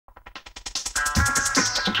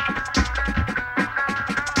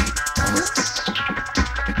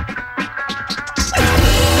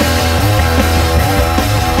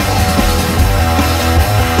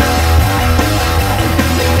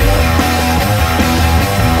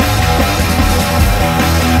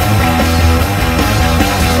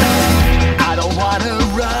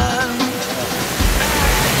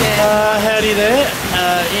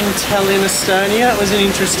Tallinn, Estonia. It was an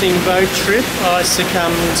interesting boat trip. I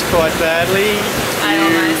succumbed quite badly. I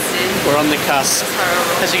almost did. We're on the cusp.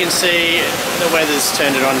 As you can see, the weather's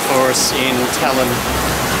turned it on for us in Tallinn.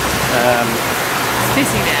 It's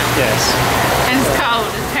pissing down. Yes. And it's cold.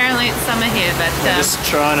 Apparently it's summer here, but... We're just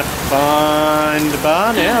trying to find a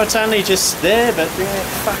bar now. It's only just there, but we're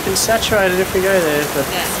fucking saturated if we go there. But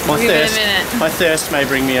yeah, give it a minute. My thirst may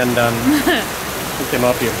bring me undone. I think there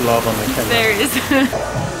might be a blob on the camera. There is.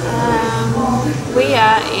 We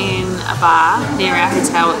are in a bar near our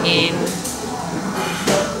hotel in...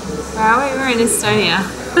 Where are we? We're in Estonia.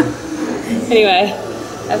 Anyway,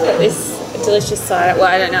 I've got this delicious cider. Well,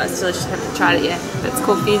 I don't know it's delicious, I haven't tried it yet. But it's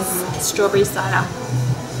called Fizz Strawberry Cider.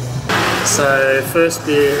 So, first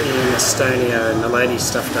beer in Estonia, and the lady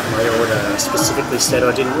stuffed up my order. Specifically said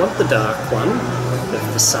I didn't want the dark one,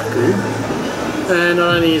 the Saku. And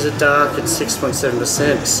not only is it dark, it's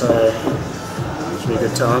 6.7%, so it should be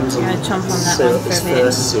good times. I'm going to chomp on that see one what for this a bit.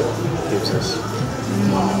 first sip gives us.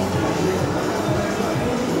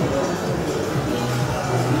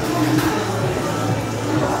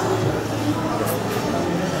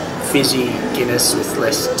 Fizzy Guinness with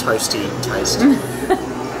less toasty taste.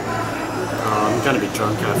 I'm going to be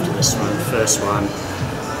drunk after this one. First one.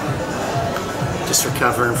 Just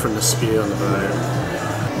recovering from the spew on the boat.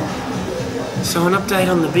 So an update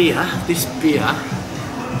on the beer. This beer,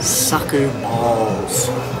 Saku balls.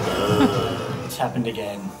 It's happened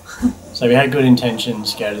again. So we had good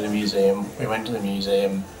intentions to go to the museum. We went to the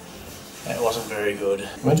museum. It wasn't very good.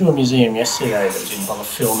 We went to a museum yesterday that didn't bother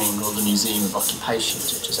filming all the Museum of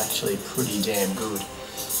Occupations, which is actually pretty damn good.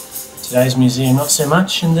 Today's museum not so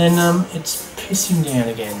much, and then it's pissing down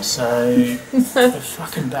again, so we're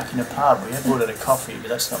fucking back in a pub. We have ordered a coffee, but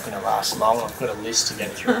that's not going to last long. I've got a list to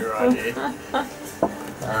get through right here.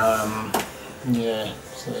 Yeah,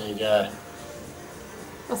 so there you go.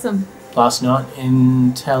 Awesome. Last night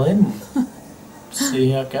in Tallinn.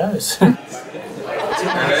 See how it goes.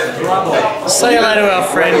 Say hello to our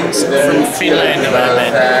friends from Finland a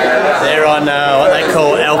moment. They're on what they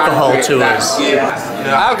call alcohol tours.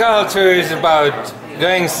 Alcohol tour is about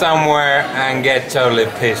going somewhere and get totally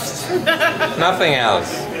pissed. Nothing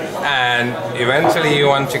else. And eventually you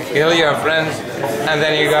want to kill your friends and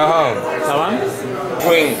then you go home. Come on.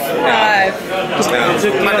 Drink.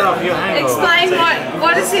 Explain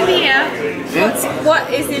what is in here. What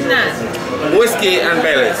is in that? Whiskey and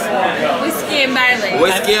Baileys. Whiskey and Baileys.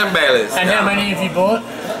 Whiskey and Baileys. And how many have you bought?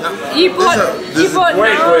 You bought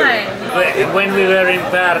 9. When we were in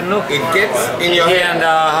Pärnu, It gets in your he head. and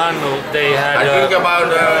Hannu, they had I think about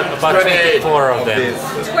 24 of them.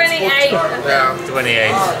 28. Yeah.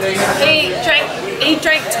 28. He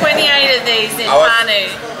drank 28 of these in Pärnu.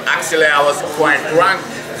 Actually, I was quite drunk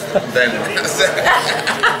then.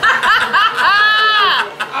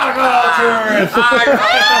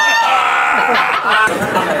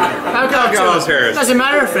 Alcohol tours. Doesn't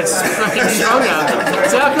matter if it's fucking stronger.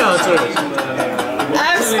 It's alcohol tours.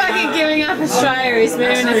 I'm fucking giving up Australia. He's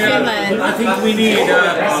moving to Finland. I think we need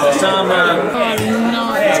some...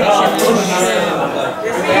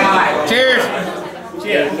 Cheers!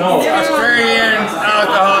 Cheers! Australian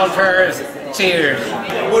alcohol tours. Cheers!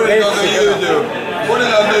 What did you do? What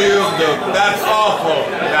did you do? That's awful.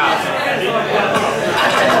 Yeah.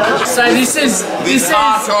 So this is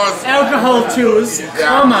alcohol tours,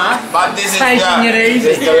 comma, But this is taking it easy.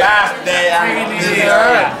 It's the last day and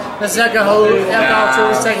That's alcohol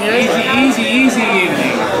tours, taking it easy. Easy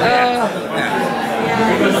evening.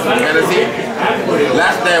 And see,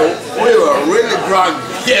 last day we were really drunk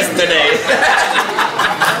yesterday.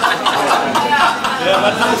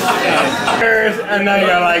 And then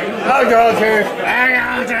you're like, alcohol tours.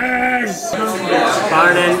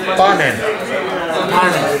 Barnen.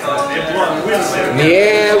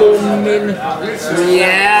 Mieluummin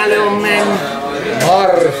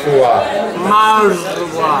marsua.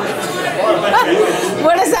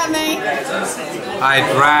 What does that mean? I'd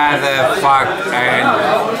rather fuck a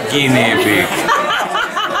guinea pig.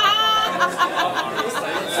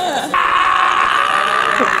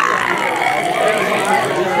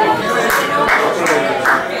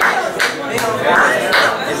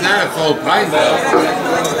 It's not a full pint though.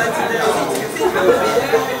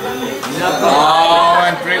 Oh,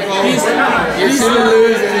 and triple. You shouldn't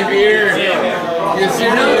lose any beer. You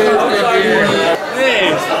shouldn't lose any beer.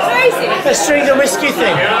 Let's drink the whiskey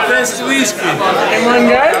thing. Best whiskey. In one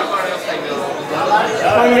go?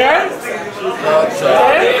 One go?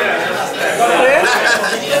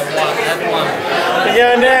 You're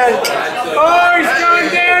going down. Oh, he's going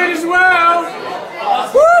down as well.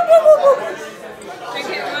 Drink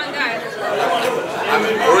it in one go. I'm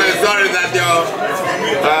really sorry that your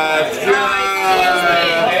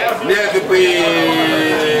dare to be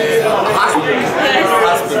husband.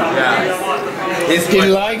 Husband, yeah. He's Do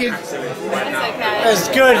you like it? It's okay. It's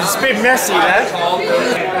good. It's a bit messy, though.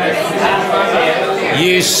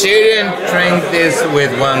 You shouldn't drink this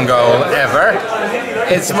with one go ever.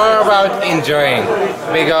 It's more about enjoying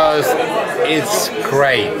because it's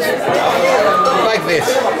great. Like this.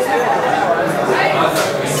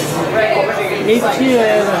 Did you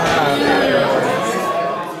ever have